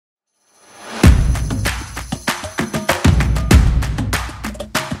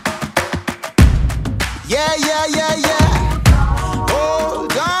yeah, yeah, yeah, yeah.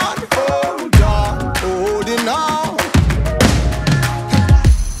 Hold on, holding on.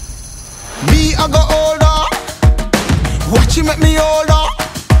 Me, I go older. Watch you make me older.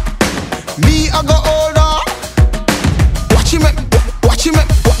 Me, I go older. Watch you make, watch you make,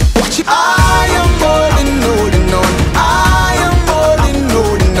 watch you. I am holding on. I am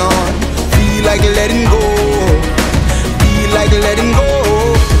holding on. Feel like letting go. Feel like letting go.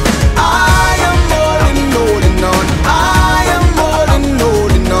 I am holding on. I am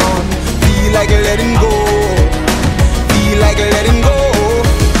holding on. Feel like letting go. Feel like letting go.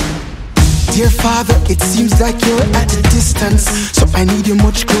 Dear Father, it seems like you're at a distance, so I need you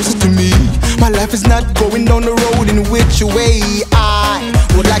much closer to me. My life is not going down the road in which way I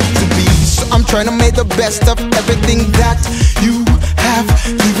would like it to be. So I'm trying to make the best of everything that you have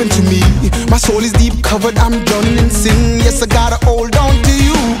given to me. My soul is deep covered, I'm drowning in sin. Yes, I gotta hold on to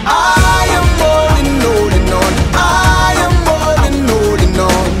you. I am holding on. I am holding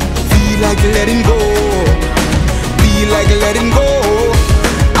on. Feel like letting go. Feel like letting go.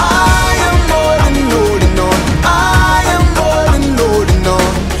 I am holding on. I am holding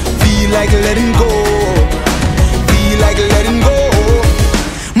on. Feel like letting go. Feel like letting go.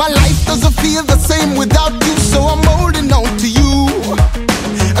 My life doesn't feel the same without you, so I'm holding on to you.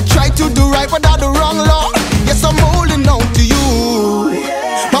 I try to do right without the wrong, Lord. Yes, I'm holding on to you.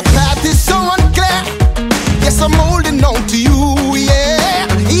 My path is so unclear. Yes, I'm holding on to you, yeah.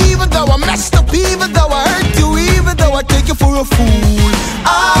 Even though I messed up, even though I hurt you, even though I take you for a fool,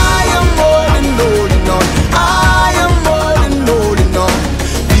 I am holding on. I am holding on.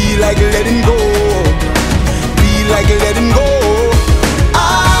 Feel like letting go. Feel like letting go.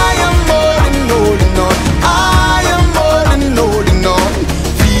 I am holding on. I am holding on.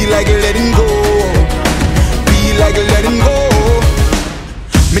 Feel like letting go. Feel like letting go.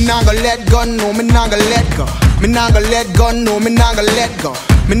 Me nah gonna let go, no, me nah gonna let go. Me nah gonna let go, no, me nah gonna let go.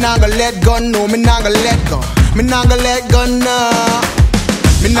 Me nah gonna let go, no, me nah gonna let go. Me nah gonna let go, no.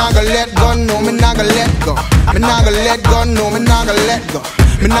 Me nah gonna let go, no, me nah gonna let go. Me nah gonna let go, no, me nah gonna let go.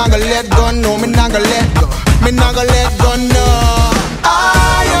 Me nah gonna let go, no, me nah gonna let go. Me nah gonna let go, no.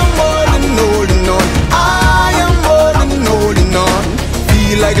 I am holding on. I am holding on.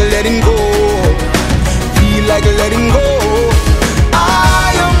 Feel like letting go. Feel like letting go.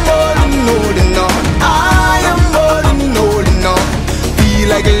 I am holding on. I am holding on. Feel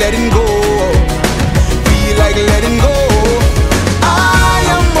like letting go. Feel like letting go. I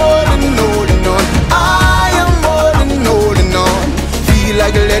am holding on. I am holding on. Feel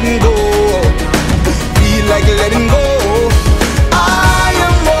like letting go. Feel like letting go. I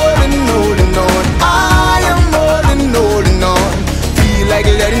am holding on. I am holding on. Feel like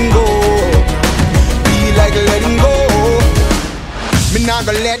letting go. Feel like letting go. Me nah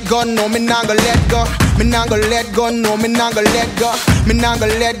gonna let go, no, me nah gonna let go. Me nah gonna let go, no, me nah gonna let go. Me nah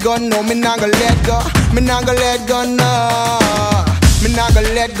gonna let go, no, me nah gonna let go. Me nah gonna let go, no. Me nah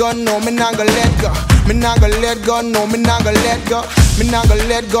gonna let go, no, me nah gonna let go. Me nah gonna let go, no, me nah gonna let go. Me nah gonna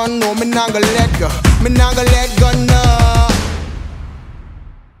let go, no, me nah gonna let go. Me nah gonna let go, no.